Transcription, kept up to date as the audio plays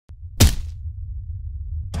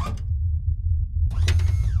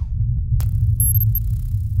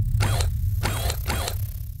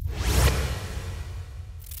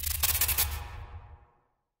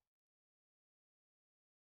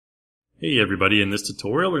Hey everybody, in this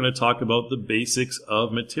tutorial we're going to talk about the basics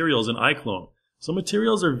of materials in iClone. So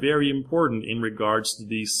materials are very important in regards to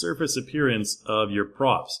the surface appearance of your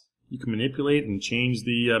props. You can manipulate and change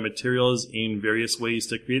the materials in various ways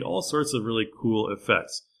to create all sorts of really cool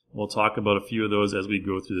effects. We'll talk about a few of those as we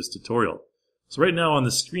go through this tutorial. So right now on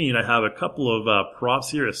the screen I have a couple of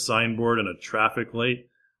props here, a signboard and a traffic light.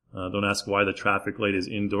 Don't ask why the traffic light is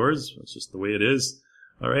indoors, it's just the way it is.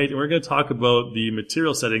 Alright, and we're going to talk about the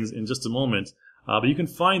material settings in just a moment. But you can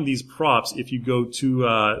find these props if you go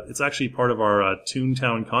to, it's actually part of our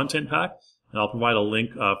Toontown content pack. And I'll provide a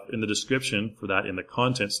link in the description for that in the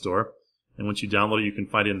content store. And once you download it, you can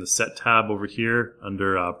find it in the Set tab over here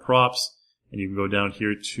under Props. And you can go down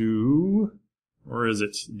here to, where is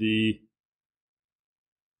it? The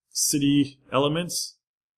City Elements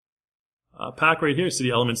pack right here,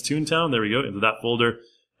 City Elements Toontown. There we go, into that folder.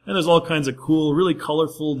 And there's all kinds of cool, really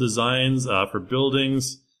colorful designs for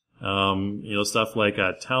buildings, stuff like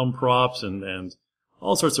town props and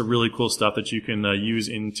all sorts of really cool stuff that you can use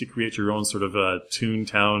to create your own sort of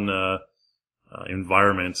Toontown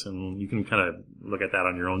environment. And you can kind of look at that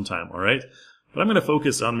on your own time, all right? But I'm going to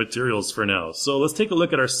focus on materials for now. So let's take a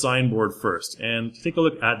look at our signboard first and take a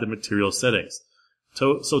look at the material settings.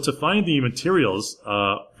 So to find the materials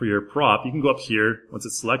for your prop, you can go up here. Once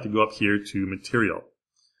it's selected, go up here to Material.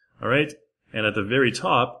 Alright, and at the very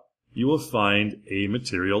top, you will find a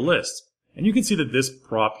material list. And you can see that this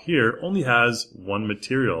prop here only has one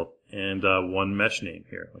material and one mesh name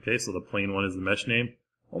here. Okay, so the plain one is the mesh name,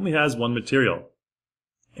 only has one material.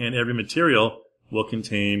 And every material will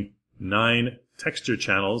contain 9 texture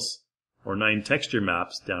channels or 9 texture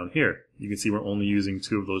maps down here. You can see we're only using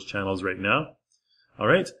 2 of those channels right now.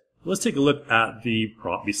 Alright, let's take a look at the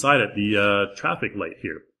prop beside it, the traffic light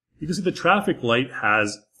here. You can see the traffic light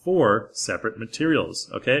has 4 separate materials,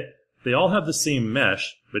 okay? They all have the same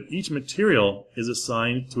mesh, but each material is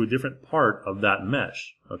assigned to a different part of that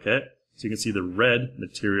mesh, okay? So you can see the red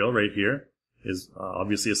material right here is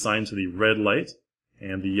obviously assigned to the red light,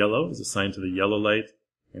 and the yellow is assigned to the yellow light,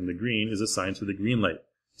 and the green is assigned to the green light.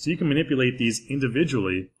 So you can manipulate these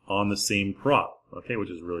individually on the same prop, okay, which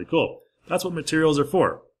is really cool. That's what materials are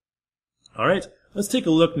for. Alright, let's take a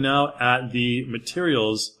look now at the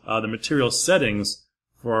materials, the material settings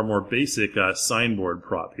for our more basic signboard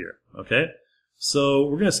prop here, okay? So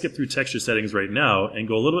we're going to skip through texture settings right now and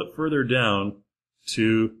go a little bit further down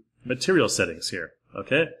to material settings here,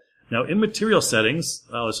 okay? Now in material settings,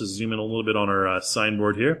 let's just zoom in a little bit on our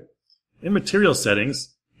signboard here. In material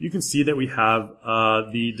settings, you can see that we have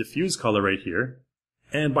the diffuse color right here.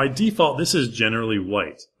 And by default, this is generally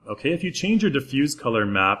white, okay? If you change your diffuse color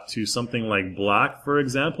map to something like black, for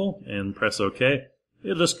example, and press OK,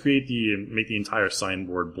 it'll just make the entire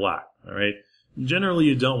signboard black, alright? Generally,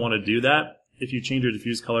 you don't want to do that. If you change your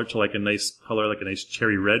diffuse color to like a nice color, like a nice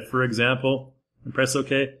cherry red, for example, and press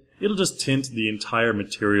OK, it'll just tint the entire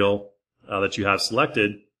material that you have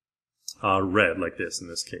selected red, like this in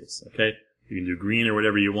this case, okay? You can do green or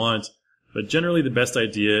whatever you want, but generally the best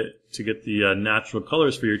idea to get the natural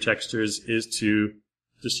colors for your textures is to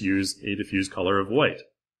just use a diffuse color of white.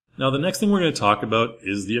 Now the next thing we're going to talk about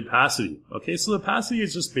is the opacity. Okay, so the opacity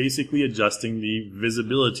is just basically adjusting the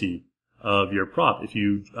visibility of your prop. If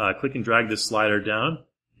you click and drag this slider down,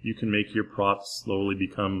 you can make your prop slowly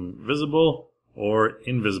become visible or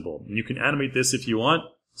invisible. And you can animate this if you want.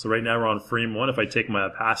 So right now we're on frame 1. If I take my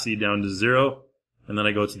opacity down to 0, and then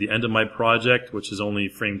I go to the end of my project, which is only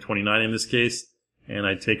frame 29 in this case, and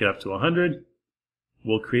I take it up to 100,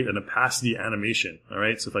 we'll create an opacity animation.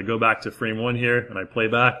 Alright, so if I go back to frame 1 here and I play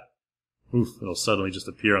back, oof, it'll suddenly just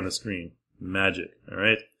appear on the screen. Magic,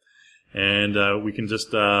 alright? And we can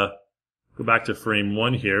just go back to frame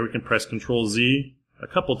 1 here. We can press Ctrl Z a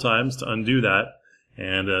couple times to undo that,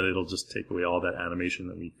 and it'll just take away all that animation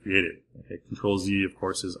that we created. Okay, Ctrl Z, of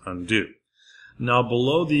course, is undo. Now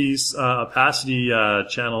below these opacity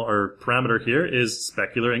channel or parameter here is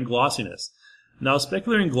specular and glossiness. Now,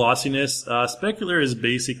 specular and glossiness, specular is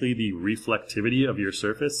basically the reflectivity of your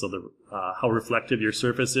surface, so how reflective your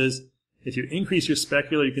surface is. If you increase your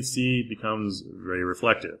specular, you can see it becomes very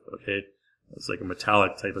reflective, okay? It's like a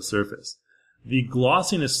metallic type of surface. The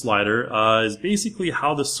glossiness slider is basically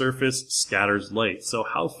how the surface scatters light, so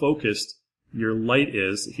how focused your light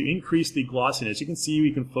is. If you increase the glossiness, you can see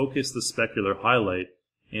we can focus the specular highlight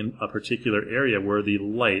in a particular area where the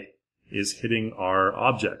light is hitting our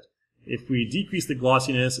object. If we decrease the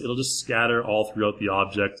glossiness, it'll just scatter all throughout the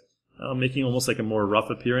object, making almost like a more rough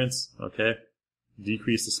appearance, okay?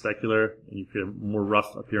 Decrease the specular, and you get a more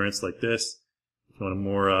rough appearance like this. If you want a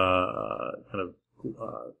more kind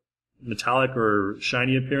of metallic or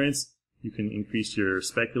shiny appearance, you can increase your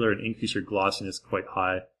specular and increase your glossiness quite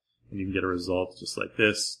high, and you can get a result just like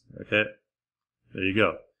this. Okay, there you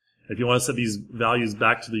go. If you want to set these values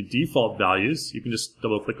back to the default values, you can just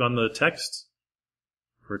double click on the text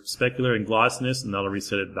for specular and glossiness, and that'll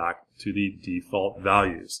reset it back to the default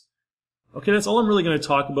values. Okay, that's all I'm really going to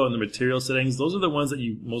talk about in the material settings. Those are the ones that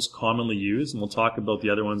you most commonly use, and we'll talk about the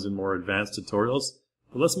other ones in more advanced tutorials.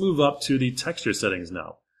 But let's move up to the texture settings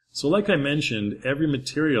now. So like I mentioned, every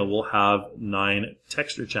material will have 9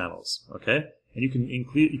 texture channels, okay? And you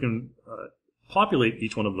can populate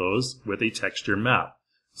each one of those with a texture map.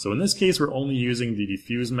 So in this case, we're only using the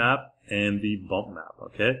diffuse map and the bump map,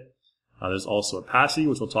 okay? There's also opacity,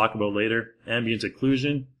 which we'll talk about later, ambient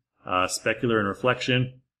occlusion, specular and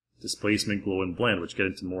reflection, displacement, glow, and blend, which get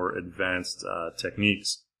into more advanced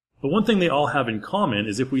techniques. But one thing they all have in common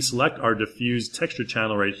is if we select our diffuse texture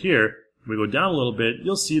channel right here, we go down a little bit,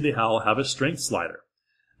 you'll see they all have a strength slider.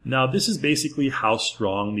 Now this is basically how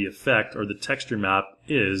strong the effect or the texture map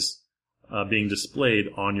is being displayed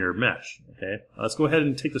on your mesh. Okay, let's go ahead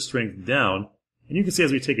and take the strength down, and you can see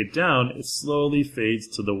as we take it down, it slowly fades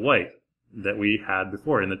to the white that we had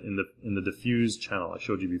before in the diffuse channel I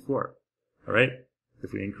showed you before. All right,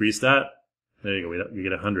 if we increase that, there you go, we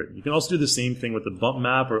get 100. You can also do the same thing with the bump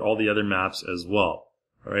map or all the other maps as well.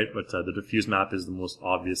 All right, but the diffuse map is the most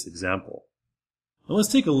obvious example. Now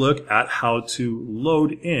let's take a look at how to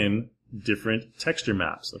load in different texture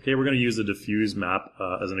maps. Okay, we're going to use the diffuse map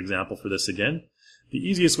as an example for this again. The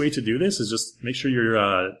easiest way to do this is just make sure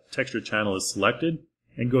your texture channel is selected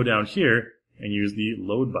and go down here and use the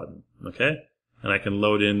load button. Okay, and I can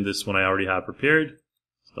load in this one I already have prepared.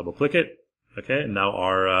 Just double click it. Okay, and now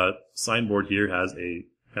our signboard here has a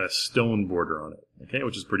kind of stone border on it. Okay,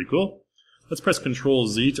 which is pretty cool. Let's press Control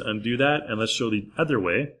Z to undo that, and let's show the other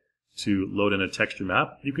way to load in a texture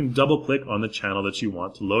map. You can double click on the channel that you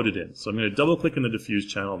want to load it in. So I'm going to double click in the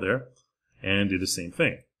diffuse channel there and do the same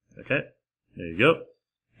thing. Okay, there you go.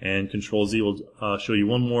 And Control Z will show you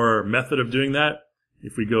one more method of doing that.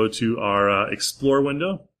 If we go to our Explore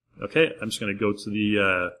window, okay, I'm just going to go to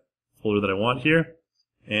the folder that I want here,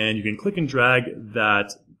 and you can click and drag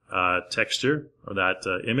that texture or that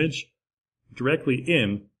image directly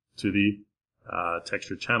in to the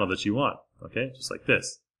texture channel that you want. Okay, just like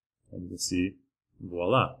this. And you can see,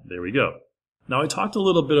 voila, there we go. Now I talked a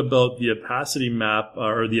little bit about the opacity map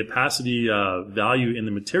or the opacity value in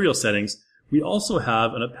the material settings. We also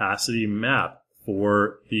have an opacity map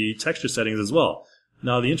for the texture settings as well.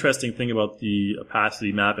 Now the interesting thing about the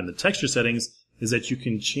opacity map in the texture settings is that you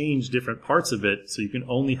can change different parts of it, so you can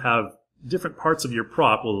only have different parts of your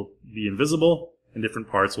prop will be invisible and different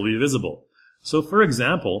parts will be visible. So for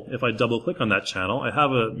example, if I double click on that channel, I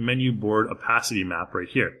have a menu board opacity map right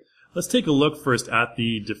here. Let's take a look first at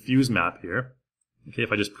the diffuse map here. Okay,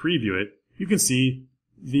 if I just preview it, you can see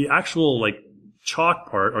the actual chalk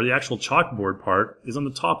part or the actual chalkboard part is on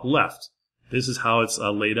the top left. This is how it's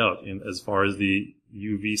laid out as far as the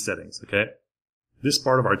UV settings. Okay, this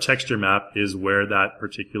part of our texture map is where that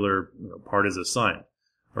particular part is assigned.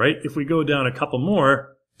 All right, if we go down a couple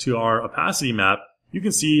more to our opacity map, you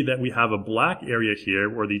can see that we have a black area here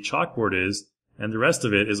where the chalkboard is, and the rest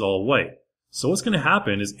of it is all white. So what's going to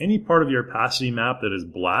happen is any part of your opacity map that is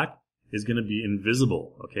black is going to be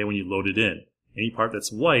invisible, okay, when you load it in. Any part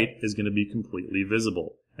that's white is going to be completely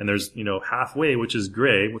visible. And there's, halfway, which is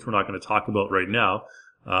gray, which we're not going to talk about right now,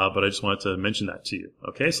 but I just wanted to mention that to you.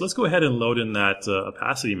 Okay, so let's go ahead and load in that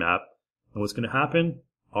opacity map. And what's going to happen?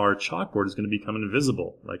 Our chalkboard is going to become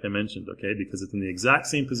invisible, like I mentioned, okay, because it's in the exact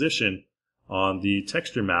same position on the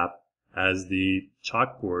texture map as the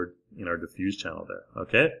chalkboard in our diffuse channel there,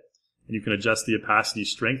 okay? And you can adjust the opacity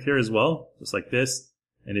strength here as well, just like this.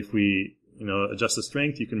 And if we, adjust the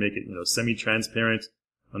strength, you can make it, semi-transparent.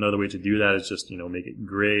 Another way to do that is just, make it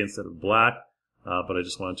gray instead of black. But I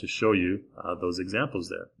just wanted to show you those examples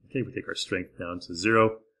there. Okay, we take our strength down to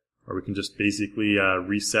 0, or we can just basically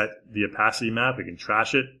reset the opacity map. We can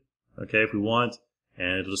trash it, okay, if we want,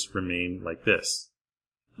 and it'll just remain like this.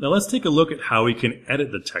 Now let's take a look at how we can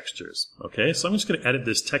edit the textures. Okay, so I'm just going to edit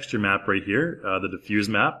this texture map right here, the diffuse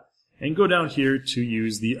map, and go down here to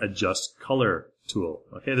use the Adjust Color tool.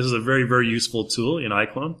 Okay, this is a very, very useful tool in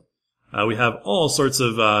iClone. We have all sorts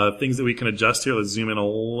of things that we can adjust here. Let's zoom in a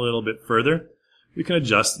little bit further. We can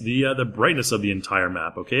adjust the brightness of the entire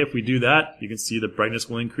map. Okay, if we do that, you can see the brightness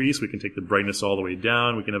will increase. We can take the brightness all the way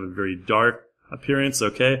down. We can have a very dark appearance.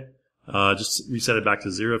 Okay, just reset it back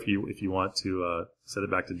to 0 if you want to set it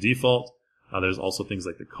back to default. There's also things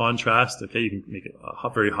like the contrast. Okay, you can make it a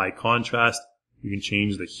very high contrast. You can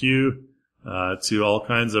change the hue to all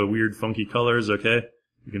kinds of weird, funky colors. Okay,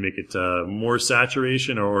 You can make it more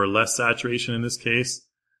saturation or less saturation in this case,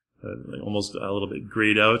 like almost a little bit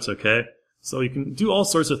grayed out, okay? So you can do all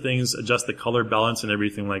sorts of things, adjust the color balance and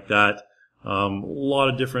everything like that. A lot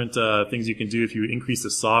of different things you can do. If you increase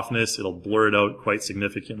the softness, it'll blur it out quite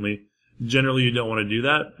significantly. Generally, you don't want to do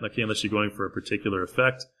that, okay, unless you're going for a particular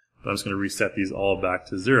effect. But I'm just going to reset these all back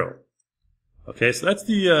to 0. Okay, so that's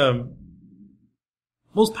the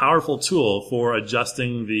most powerful tool for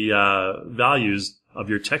adjusting the values of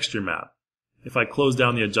your texture map. If I close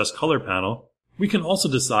down the Adjust Color panel, we can also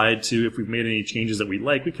decide to, if we've made any changes that we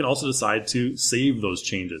like, we can also decide to save those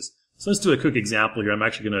changes. So let's do a quick example here. I'm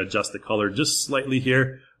actually going to adjust the color just slightly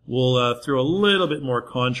here. We'll throw a little bit more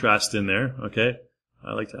contrast in there, okay?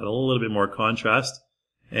 I like to add a little bit more contrast.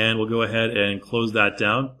 And we'll go ahead and close that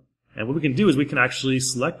down. And what we can do is we can actually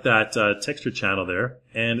select that texture channel there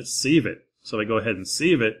and save it. So if I go ahead and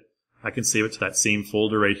save it, I can save it to that same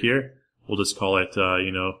folder right here. We'll just call it,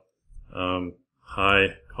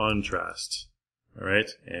 high contrast. All right,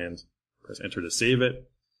 and press enter to save it.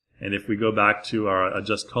 And if we go back to our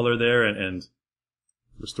adjust color there and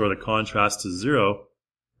restore the contrast to 0,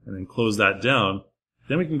 and then close that down,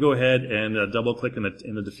 then we can go ahead and double click in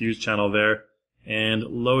the diffuse channel there and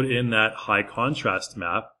load in that high contrast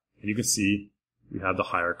map. And you can see we have the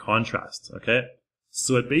higher contrast, okay?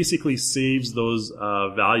 So it basically saves those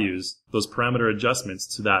values, those parameter adjustments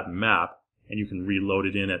to that map, and you can reload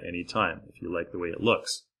it in at any time if you like the way it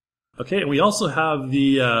looks. Okay, and we also have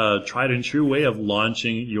the tried and true way of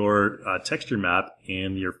launching your texture map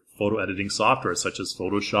in your photo editing software, such as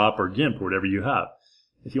Photoshop or GIMP or whatever you have.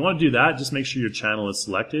 If you want to do that, just make sure your channel is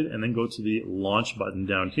selected and then go to the Launch button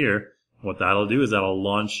down here. What that'll do is that'll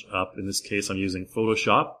launch up, in this case I'm using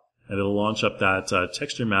Photoshop, and it'll launch up that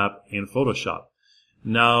texture map in Photoshop.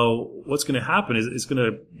 Now, what's going to happen is it's going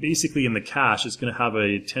to, basically in the cache, it's going to have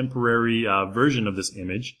a temporary version of this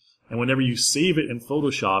image. And whenever you save it in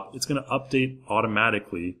Photoshop, it's going to update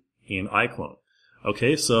automatically in iClone.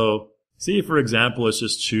 Okay, so see, for example, let's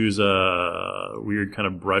just choose a weird kind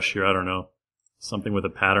of brush here. I don't know, something with a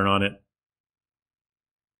pattern on it.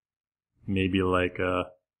 Maybe like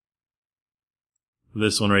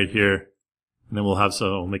this one right here. And then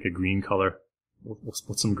we'll make a green color. We'll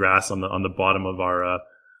put some grass on the bottom of our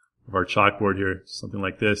chalkboard here, something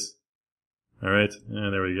like this. All right,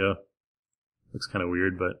 and there we go. Looks kind of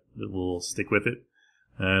weird, but we'll stick with it.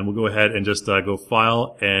 And we'll go ahead and just go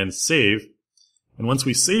File and Save. And once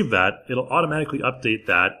we save that, it'll automatically update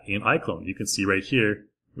that in iClone. You can see right here,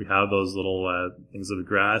 we have those little things of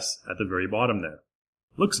grass at the very bottom there.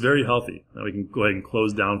 Looks very healthy. Now we can go ahead and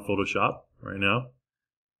close down Photoshop right now.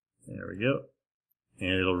 There we go.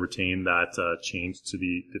 And it'll retain that change to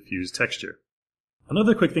the diffuse texture.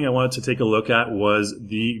 Another quick thing I wanted to take a look at was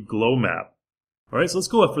the glow map. Alright, so let's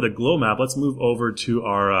go up for the glow map. Let's move over to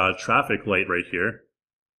our traffic light right here.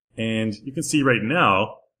 And you can see right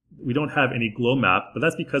now, we don't have any glow map, but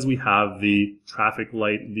that's because we have the traffic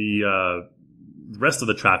light, the rest of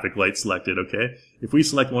the traffic light selected, okay? If we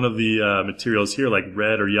select one of the materials here, like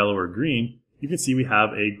red or yellow or green, you can see we have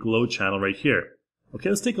a glow channel right here. Okay,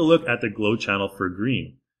 let's take a look at the glow channel for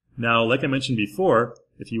green. Now, like I mentioned before,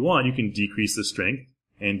 if you want, you can decrease the strength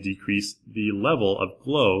and decrease the level of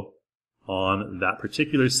glow on that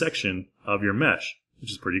particular section of your mesh, which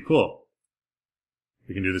is pretty cool.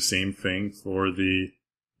 We can do the same thing for the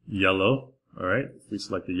yellow. All right, if we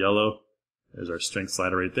select the yellow, there's our strength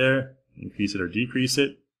slider right there. Increase it or decrease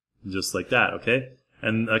it, just like that, okay?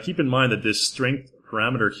 And keep in mind that this strength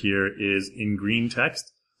parameter here is in green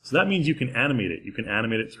text. So that means you can animate it. You can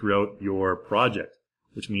animate it throughout your project,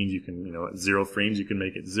 which means you can, at 0 frames, you can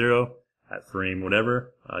make it 0. At frame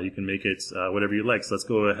whatever, you can make it whatever you like. So let's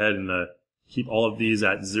go ahead and keep all of these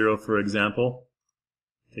at 0, for example.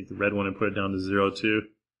 Take the red one and put it down to 0 too.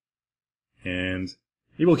 And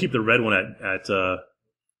maybe we'll keep the red one at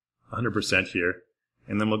 100% here.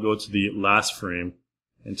 And then we'll go to the last frame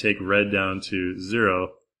and take red down to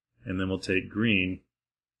 0. And then we'll take green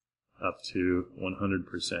up to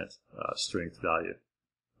 100% strength value.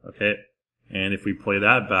 Okay, and if we play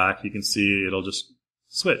that back, you can see it'll just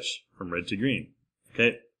switch from red to green.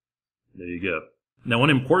 Okay, there you go. Now, one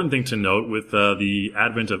important thing to note with the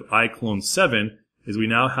advent of iClone 7 is we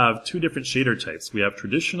now have 2 different shader types. We have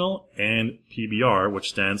traditional and PBR, which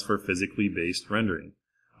stands for physically based rendering.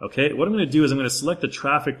 Okay, what I'm going to do is I'm going to select the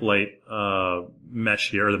traffic light mesh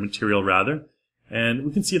here, or the material rather. And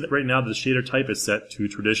we can see that right now the shader type is set to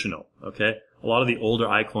traditional, okay? A lot of the older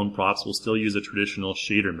iClone props will still use a traditional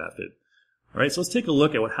shader method. All right, so let's take a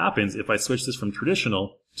look at what happens if I switch this from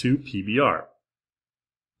traditional to PBR.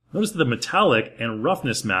 Notice that the metallic and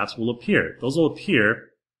roughness maps will appear. Those will appear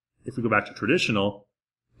if we go back to traditional,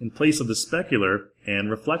 in place of the specular and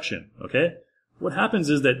reflection, okay? What happens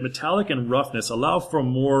is that metallic and roughness allow for a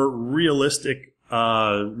more realistic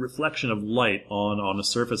reflection of light on the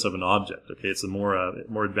surface of an object, okay? It's a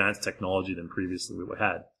more advanced technology than previously we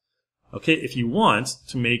had. Okay, if you want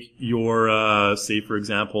to make your, say for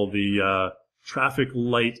example, the traffic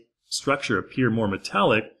light structure appear more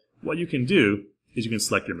metallic, what you can do is you can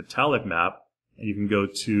select your metallic map and you can go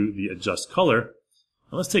to the adjust color.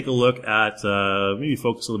 Now let's take a look at, maybe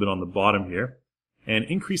focus a little bit on the bottom here and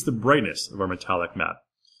increase the brightness of our metallic map.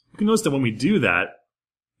 You can notice that when we do that,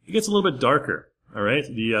 it gets a little bit darker, alright?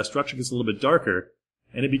 The structure gets a little bit darker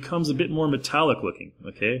and it becomes a bit more metallic looking,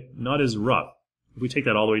 okay? Not as rough. If we take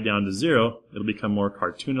that all the way down to 0, it'll become more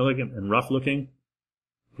cartoon-like and rough looking.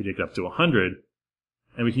 If we take it up to 100,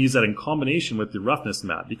 and we can use that in combination with the roughness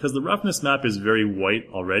map, because the roughness map is very white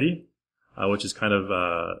already, which is kind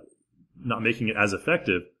of not making it as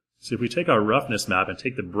effective. So if we take our roughness map and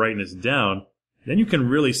take the brightness down, then you can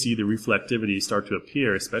really see the reflectivity start to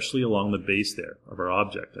appear, especially along the base there of our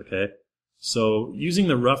object, okay? So using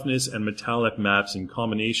the roughness and metallic maps in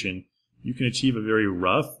combination, you can achieve a very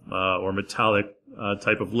rough or metallic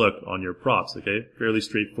type of look on your props, okay? Fairly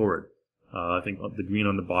straightforward. I think the green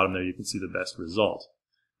on the bottom there, you can see the best result.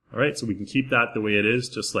 Alright, so we can keep that the way it is,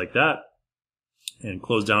 just like that. And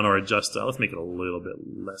close down our adjust. Let's make it a little bit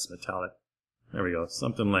less metallic. There we go.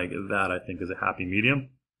 Something like that, I think, is a happy medium.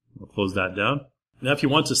 We'll close that down. Now, if you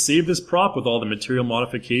want to save this prop with all the material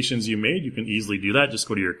modifications you made, you can easily do that. Just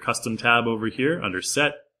go to your Custom tab over here under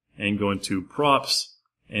Set and go into Props.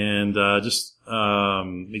 And just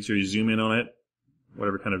make sure you zoom in on it,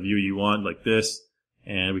 whatever kind of view you want, like this.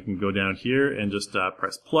 And we can go down here and just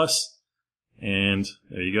press plus. And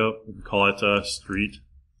there you go. We can call it Street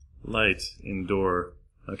Light Indoor.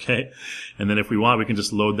 Okay. And then if we want, we can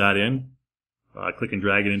just load that in. Click and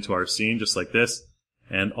drag it into our scene just like this.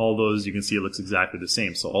 And all those, you can see it looks exactly the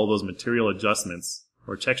same. So all those material adjustments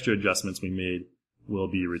or texture adjustments we made will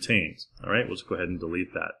be retained. Alright, we'll just go ahead and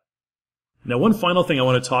delete that. Now one final thing I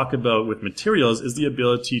want to talk about with materials is the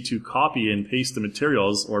ability to copy and paste the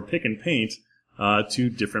materials or pick and paint to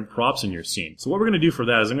different props in your scene. So what we're going to do for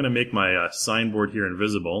that is I'm going to make my signboard here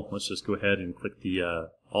invisible. Let's just go ahead and click the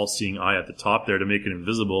all-seeing eye at the top there to make it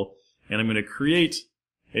invisible. And I'm going to create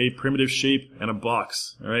a primitive shape and a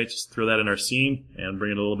box. Alright, just throw that in our scene and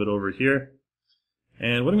bring it a little bit over here.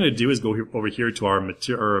 And what I'm going to do is go over here to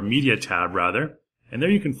our media tab rather. And there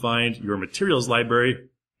you can find your materials library.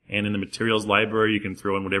 And in the materials library, you can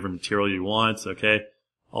throw in whatever material you want, okay?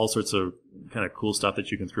 All sorts of kind of cool stuff that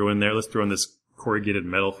you can throw in there. Let's throw in this corrugated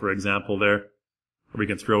metal, for example, there. Or we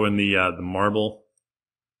can throw in the marble.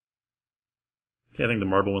 Okay, I think the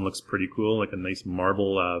marble one looks pretty cool, like a nice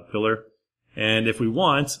marble pillar. And if we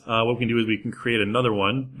want, what we can do is we can create another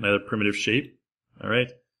one, another primitive shape,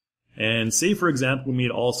 alright? And say, for example, we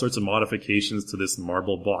made all sorts of modifications to this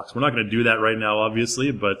marble box. We're not going to do that right now,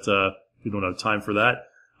 obviously, but we don't have time for that.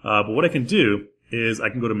 But what I can do is I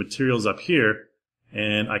can go to materials up here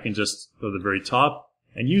and I can just go to the very top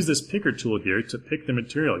and use this picker tool here to pick the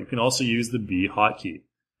material. You can also use the B hotkey.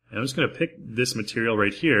 And I'm just going to pick this material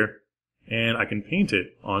right here and I can paint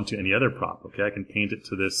it onto any other prop. Okay, I can paint it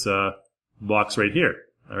to this box right here.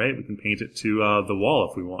 Alright, we can paint it to the wall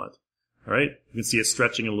if we want. Alright, you can see it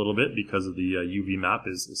stretching a little bit because of the UV map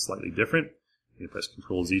is slightly different. You can press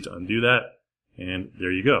Ctrl Z to undo that and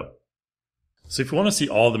there you go. So if you want to see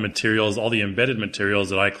all the materials, all the embedded materials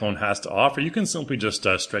that iClone has to offer, you can simply just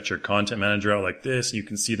stretch your content manager out like this. You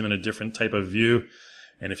can see them in a different type of view.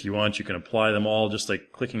 And if you want, you can apply them all just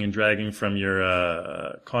like clicking and dragging from your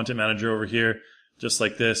content manager over here, just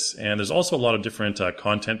like this. And there's also a lot of different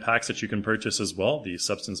content packs that you can purchase as well. The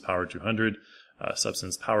Substance Power 200,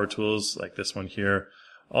 Substance Power Tools like this one here.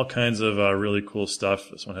 All kinds of really cool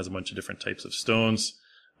stuff. This one has a bunch of different types of stones,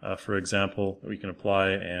 for example, that we can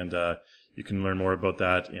apply. And you can learn more about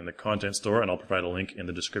that in the content store, and I'll provide a link in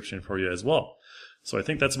the description for you as well. So I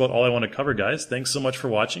think that's about all I want to cover, guys. Thanks so much for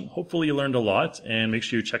watching. Hopefully you learned a lot, and make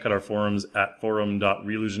sure you check out our forums at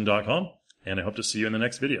forum.reallusion.com, and I hope to see you in the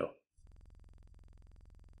next video.